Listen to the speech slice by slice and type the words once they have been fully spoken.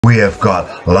We have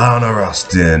got Lana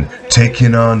Austin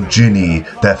taking on Jinny,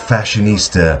 that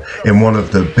fashionista, in one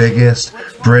of the biggest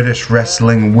British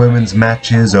wrestling women's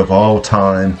matches of all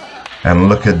time. And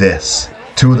look at this.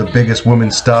 Two of the biggest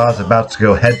women stars about to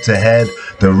go head to head.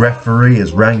 The referee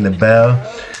has rang the bell,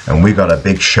 and we got a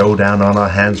big showdown on our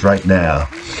hands right now.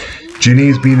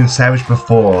 Jinny's been in Savage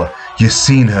before. You've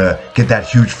seen her get that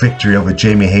huge victory over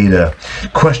Jamie Hayter.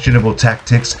 Questionable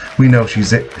tactics. We know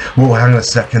she's it. Whoa, hang on a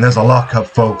second. There's a lockup,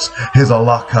 folks. Here's a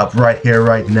lockup right here,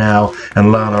 right now.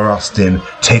 And Lana Austin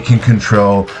taking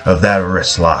control of that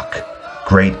wrist lock.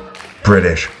 Great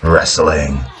British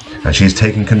wrestling. And she's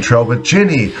taking control with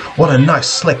Jinny. What a nice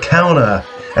slick counter.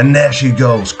 And there she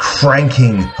goes,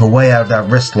 cranking her way out of that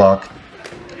wrist lock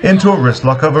into a wrist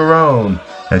lock of her own.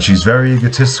 And she's very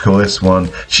egotistical, this one.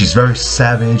 She's very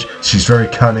savage. She's very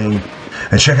cunning.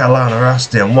 And check out Lana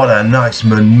Austin. What a nice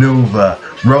maneuver.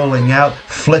 Rolling out,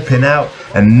 flipping out.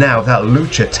 And now that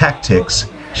lucha tactics,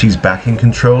 she's back in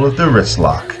control of the wrist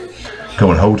lock.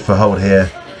 Going hold for hold here.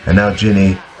 And now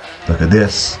Jinny. Look at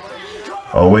this.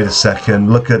 Oh, wait a second.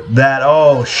 Look at that.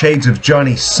 Oh, shades of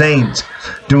Johnny Saint.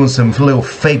 Doing some little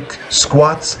fake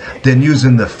squats. Then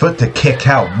using the foot to kick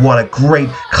out. What a great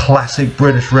classic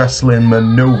British wrestling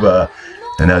maneuver.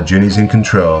 And now Jinny's in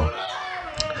control.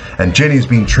 And Jinny's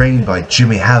been trained by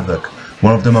Jimmy Havoc,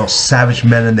 one of the most savage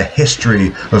men in the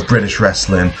history of British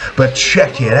wrestling. But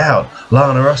check it out.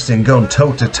 Lana Austin going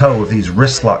toe to toe with these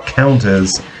wrist lock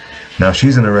counters. Now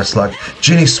she's in a wrist lock.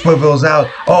 Jinny swivels out.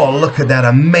 Oh, look at that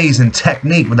amazing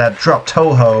technique with that drop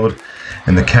toe hold.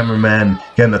 And the cameraman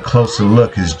getting a closer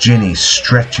look as Jinny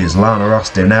stretches Lana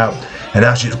Austin out. And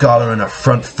now she's got her in a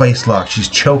front face lock. She's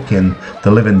choking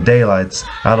the living daylights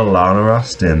out of Lana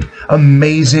Austin.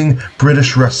 Amazing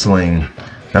British wrestling.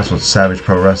 That's what Savage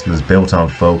Pro Wrestling is built on,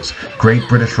 folks. Great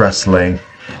British wrestling.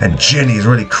 And Jinny's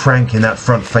really cranking that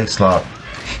front face lock.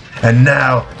 And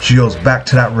now she goes back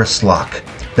to that wrist lock.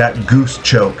 That goose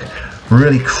choke,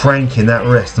 really cranking that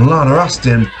wrist. And Lana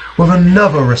Austin with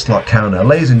another wrist lock counter.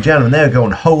 Ladies and gentlemen, they're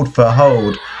going hold for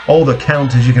hold. All the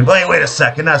counters you can... Wait a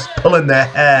second, that's pulling their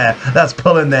hair. That's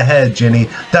pulling their hair, Jinny.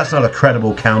 That's not a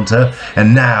credible counter.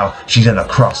 And now she's in a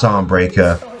cross arm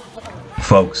breaker.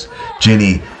 Folks,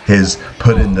 Jinny is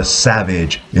putting the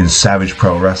savage in Savage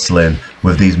Pro Wrestling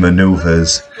with these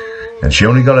maneuvers. And she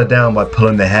only got it down by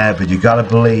pulling the hair, but you gotta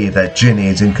believe that Jinny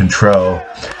is in control.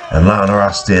 And Lana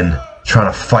Austin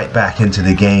trying to fight back into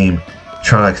the game.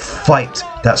 Trying to fight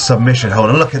that submission hold.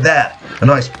 And look at that. A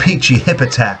nice peachy hip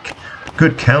attack.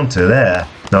 Good counter there.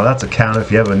 Now that's a counter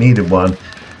if you ever needed one.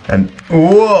 And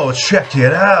whoa, check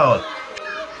it out.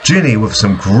 Jinny with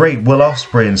some great Will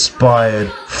Ospreay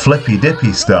inspired flippy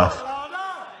dippy stuff.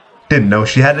 Didn't know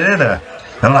she had it in her.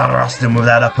 And Lana Austin with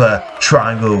that upper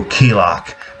triangle key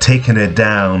lock. Taking it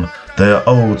down the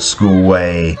old school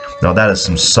way. Now that is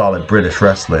some solid British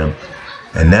wrestling.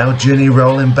 And now Jinny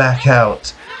rolling back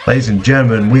out. Ladies and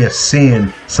gentlemen, we are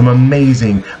seeing some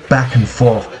amazing back and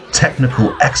forth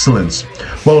technical excellence.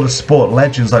 World of sport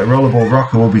legends like Rollerball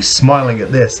Rocker will be smiling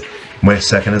at this. Wait a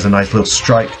second, there's a nice little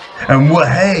strike. And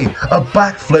hey, a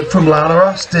backflip from Lana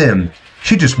Austin.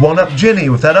 She just won up Jinny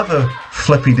with that other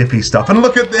flippy dippy stuff. And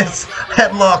look at this,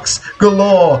 headlocks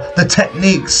galore, the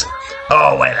techniques.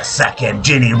 Oh, wait a second,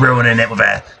 Jinny ruining it with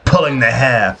her pulling the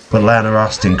hair. But Lana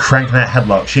Austin cranking that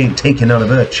headlock. She ain't taking none of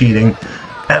her cheating.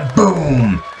 And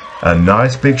boom! A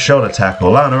nice big shoulder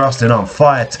tackle. Lana Austin on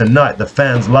fire tonight. The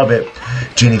fans love it.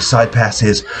 Jinny side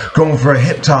passes. Going for a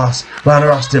hip toss. Lana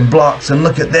Austin blocks. And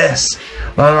look at this.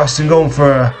 Lana Austin going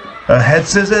for a head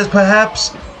scissors,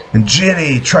 perhaps? And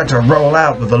Jinny tried to roll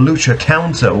out with a lucha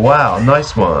counter. Wow,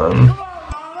 nice one.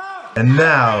 And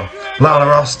now,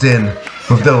 Lana Austin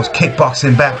with those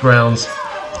kickboxing backgrounds.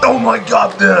 Oh my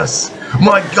godness!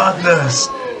 My godness!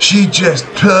 She just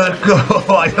turned...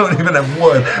 Oh, I don't even have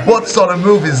words. What sort of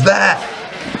move is that?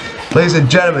 Ladies and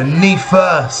gentlemen, knee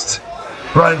first.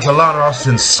 Right into Lana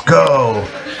Austin's skull.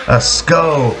 A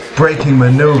skull breaking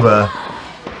maneuver.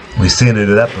 We've seen her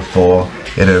do that before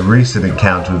in a recent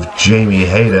encounter with Jamie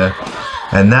Hayter.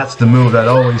 And that's the move that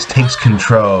always takes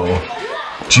control.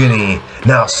 Jinny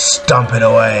now stomping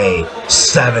away,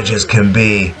 savage as can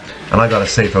be. And I gotta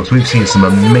say, folks, we've seen some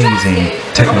amazing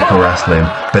technical wrestling,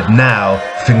 but now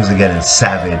things are getting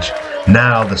savage.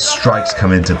 Now the strikes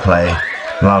come into play.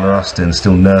 Lana Austin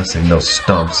still nursing those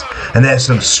stomps. And there's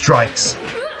some strikes.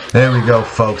 There we go,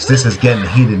 folks. This is getting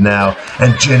heated now.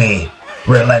 And Jinny,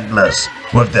 relentless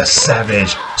with the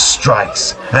savage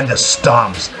strikes and the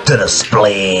stomps to the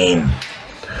spleen.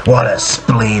 What a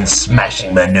spleen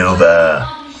smashing maneuver.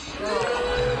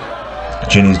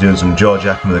 Jinny's doing some jaw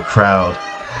jacking with the crowd.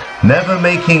 Never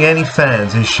making any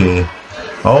fans, is she?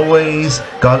 Always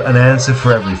got an answer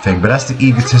for everything, but that's the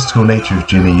egotistical nature of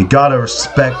Jinny. You gotta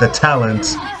respect the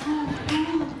talent,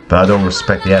 but I don't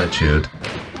respect the attitude.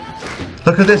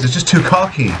 Look at this, it's just too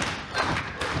cocky.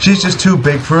 She's just too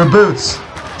big for her boots.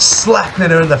 Slapping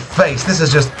her in the face. This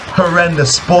is just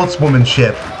horrendous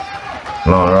sportswomanship.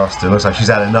 Lana Austin looks like she's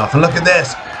had enough. And look at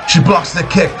this. She blocks the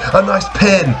kick. A nice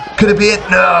pin. Could it be it?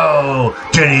 No.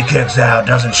 Jinny kicks out,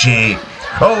 doesn't she?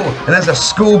 Oh, and there's a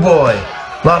schoolboy.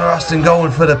 Lana Austin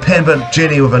going for the pin, but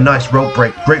Jinny with a nice rope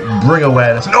break. Great ring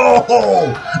awareness.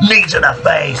 Oh, knee to the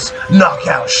face.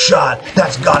 Knockout shot.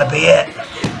 That's gotta be it.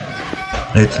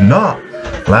 It's not.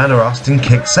 Lana Austin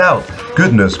kicks out.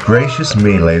 Goodness gracious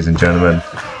me, ladies and gentlemen.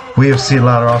 We have seen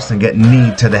Lana Austin get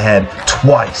kneed to the head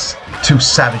twice. 2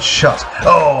 savage shots.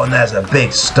 Oh, and there's a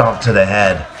big stomp to the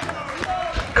head.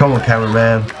 Come on,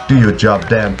 cameraman. Do your job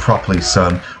damn properly,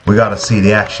 son. We gotta see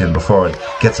the action before it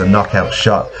gets a knockout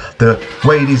shot. The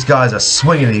way these guys are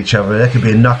swinging at each other, there could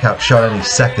be a knockout shot any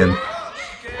second.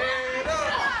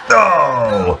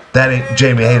 Oh, that ain't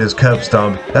Jamie Hayter's curb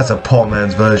stomp. That's a poor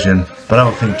man's version. But I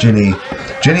don't think Jinny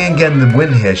ain't getting the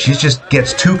win here. She just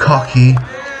gets too cocky.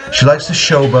 She likes to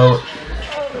showboat.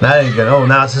 Now ain't good. Oh,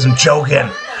 now it's some choking.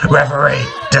 Referee,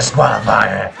 disqualify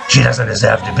her. She doesn't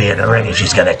deserve to be in the ring if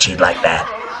she's gonna cheat like that.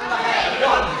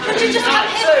 Could you just come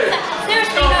here?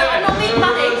 Seriously, no, I'm not being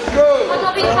funny. I'm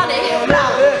not being funny.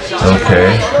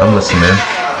 Okay, I'm listening.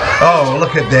 Oh,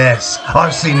 look at this.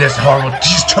 I've seen this horrible.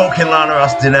 She's choking Lana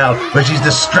Austin out, but she's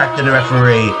distracting the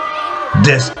referee.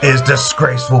 This is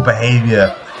disgraceful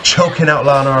behavior. Choking out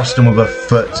Lana Austin with her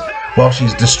foot while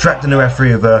she's distracting the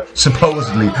referee with her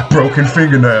supposedly broken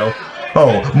fingernail.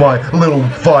 Oh, my little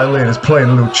violin is playing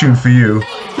a little tune for you.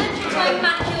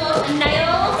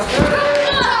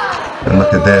 And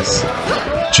look at this.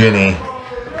 Jinny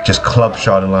just club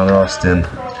shotting Lana Austin.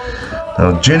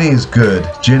 Now, Jinny is good.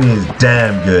 Jinny is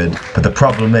damn good. But the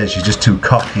problem is she's just too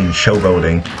cocky and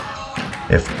showboating.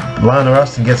 If Lana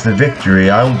Austin gets the victory,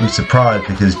 I won't be surprised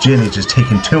because Jinny's just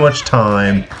taking too much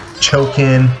time,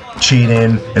 choking,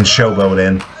 cheating, and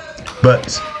showboating.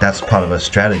 But that's part of her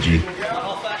strategy.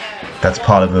 That's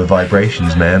part of her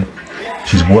vibrations, man.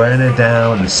 She's wearing her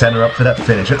down and setting her up for that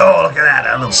finish. And oh, look at that,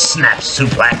 a little snap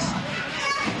suplex.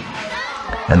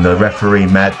 And the referee,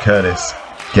 Mad Curtis,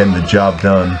 getting the job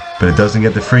done. But it doesn't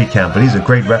get the free count. But he's a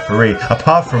great referee.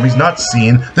 Apart from he's not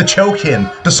seen the choke-in,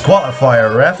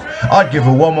 disqualifier, ref. I'd give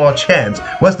her one more chance.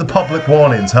 Where's the public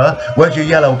warnings, huh? Where's your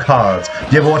yellow cards?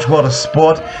 Do you ever watch World of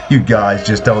Sport? You guys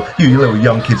just don't. You little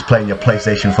young kids playing your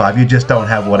PlayStation 5. You just don't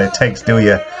have what it takes, do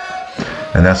you?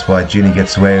 And that's why Jinny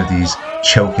gets away with these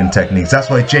choking techniques. That's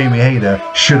why Jamie Hayter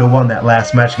should have won that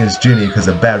last match against Jinny because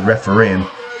of bad refereeing.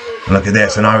 Look at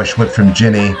this, an Irish whip from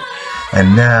Jinny.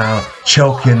 And now,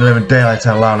 choking living daylights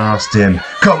on Lana Austin.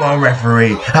 Come on,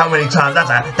 referee. How many times?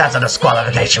 That's a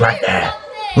disqualification right there.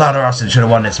 Lana Austin should have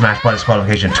won this match by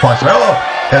disqualification twice.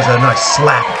 Oh, there's a nice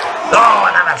slap. Oh,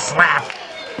 another slap.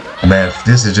 Man,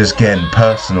 this is just getting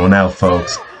personal now,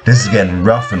 folks. This is getting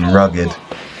rough and rugged.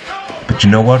 But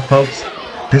you know what, folks?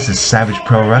 This is Savage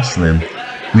Pro Wrestling.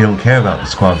 We don't care about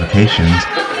disqualifications.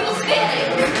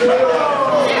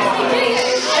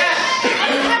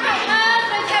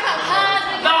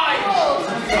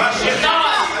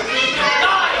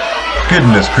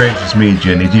 Goodness gracious me,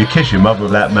 Jinny. Do you kiss your mother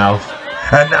with that mouth?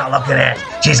 And now look at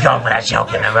it. She's going for that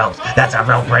choke in the ropes. That's a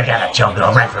rope break and a choke.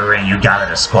 Oh, referee, you gotta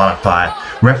disqualify.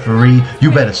 Referee, you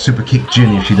better super kick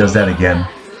Jinny if she does that again.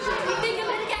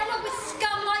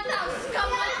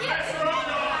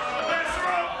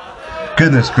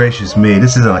 Goodness gracious me,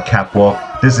 this isn't a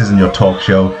catwalk, this isn't your talk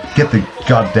show. Get the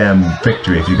goddamn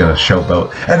victory if you're gonna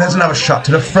showboat. And there's another shot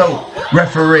to the throat.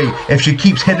 Referee, if she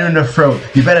keeps hitting her in the throat,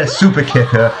 you better super kick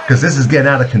her, because this is getting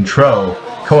out of control.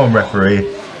 Come on,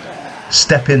 referee.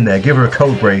 Step in there, give her a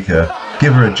code breaker,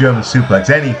 give her a German suplex,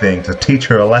 anything to teach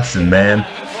her a lesson, man.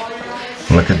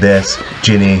 Look at this,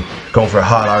 Jinny going for a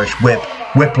hard Irish whip.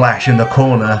 Whiplash in the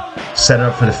corner, set her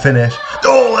up for the finish.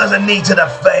 Oh, there's a knee to the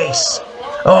face.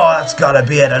 Oh, that's gotta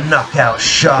be it, a knockout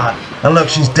shot. And look,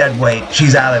 she's dead weight.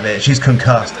 She's out of it. She's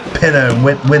concussed. Pin her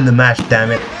and win the match, damn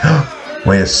it.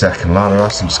 Wait a second. Lana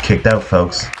Austin's kicked out,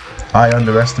 folks. I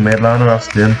underestimated Lana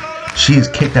Austin. She is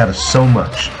kicked out of so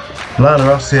much.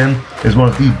 Lana Austin is one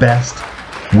of the best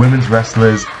women's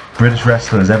wrestlers, British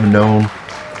wrestlers ever known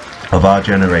of our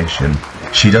generation.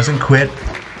 She doesn't quit.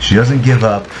 She doesn't give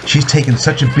up. She's taken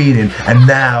such a beating. And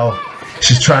now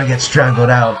She's trying to get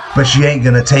strangled out, but she ain't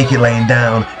gonna take it laying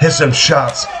down. Here's some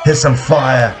shots, here's some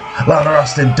fire. Lana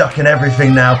Austin ducking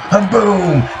everything now, and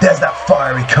boom! There's that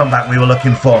fiery comeback we were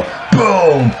looking for.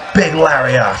 Boom! Big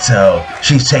lariato.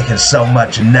 She's taken so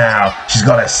much, and now she's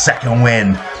got a second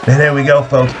win. And here we go,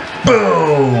 folks.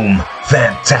 Boom!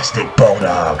 Fantastic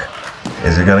Bulldog.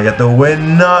 Is it gonna get the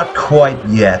win? Not quite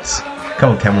yet.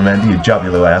 Come on, cameraman, do your job,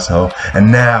 you little asshole.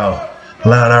 And now,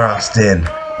 Lana Austin.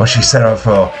 What she set her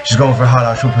for? She's going for a hard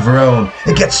ass whip of her own.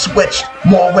 It gets switched.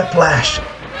 More whiplash.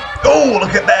 Oh,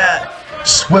 look at that.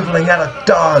 Swiveling out of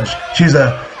dodge. She's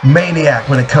a maniac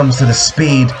when it comes to the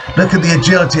speed. Look at the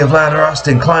agility of Lana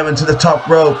Austin climbing to the top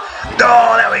rope.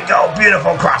 Oh, there we go.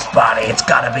 Beautiful crossbody. It's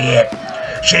gotta be it.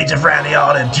 Shades of Randy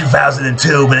Orton in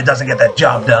 2002, but it doesn't get the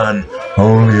job done.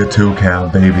 Only a 2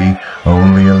 count, baby.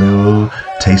 Only a little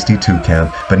tasty 2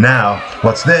 count. But now,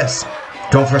 what's this?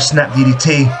 Going for a snap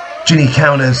DDT. Jinny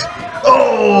counters.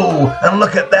 Oh, and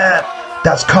look at that.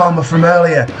 That's karma from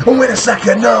earlier. Oh, wait a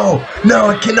second. No,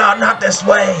 it cannot. Not this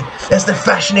way. It's the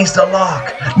fashionista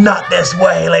lock. Not this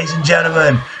way, ladies and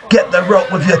gentlemen. Get the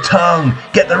rope with your tongue.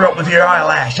 Get the rope with your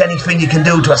eyelash. Anything you can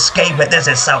do to escape it. This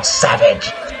is so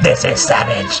savage. This is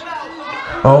savage.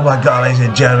 Oh my God, ladies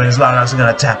and gentlemen. Is Lana Austin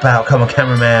gonna tap out? Come on,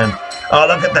 cameraman. Oh,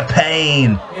 look at the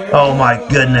pain. Oh my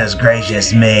goodness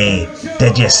gracious me.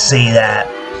 Did you see that?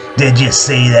 Did you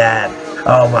see that?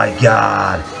 Oh my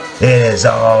God. It is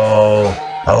all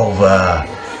over.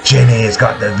 Jinny has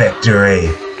got the victory.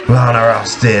 Lana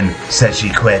Austin said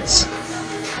she quits.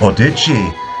 Or did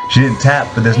she? She didn't tap,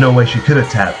 but there's no way she could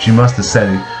have tapped. She must have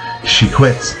said it. She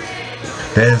quits.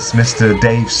 There's Mr.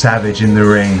 Dave Savage in the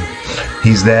ring.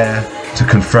 He's there to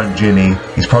confront Jinny.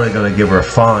 He's probably going to give her a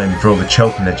fine for all the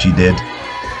choking that she did.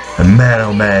 And man,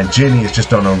 oh man, Jinny is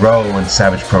just on a roll in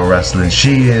Savage Pro Wrestling.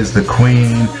 She is the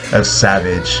queen of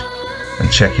Savage.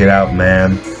 And check it out,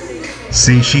 man.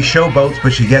 See, she showboats,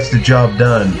 but she gets the job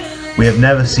done. We have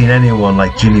never seen anyone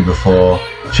like Jinny before.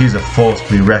 She's a force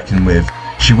to be reckoned with.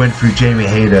 She went through Jamie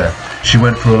Hayter. She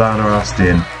went through Lana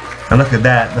Austin. And look at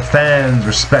that, the fans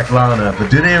respect Lana,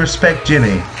 but do they respect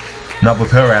Jinny? Not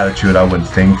with her attitude, I wouldn't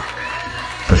think.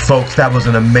 But folks, that was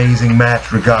an amazing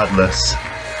match regardless.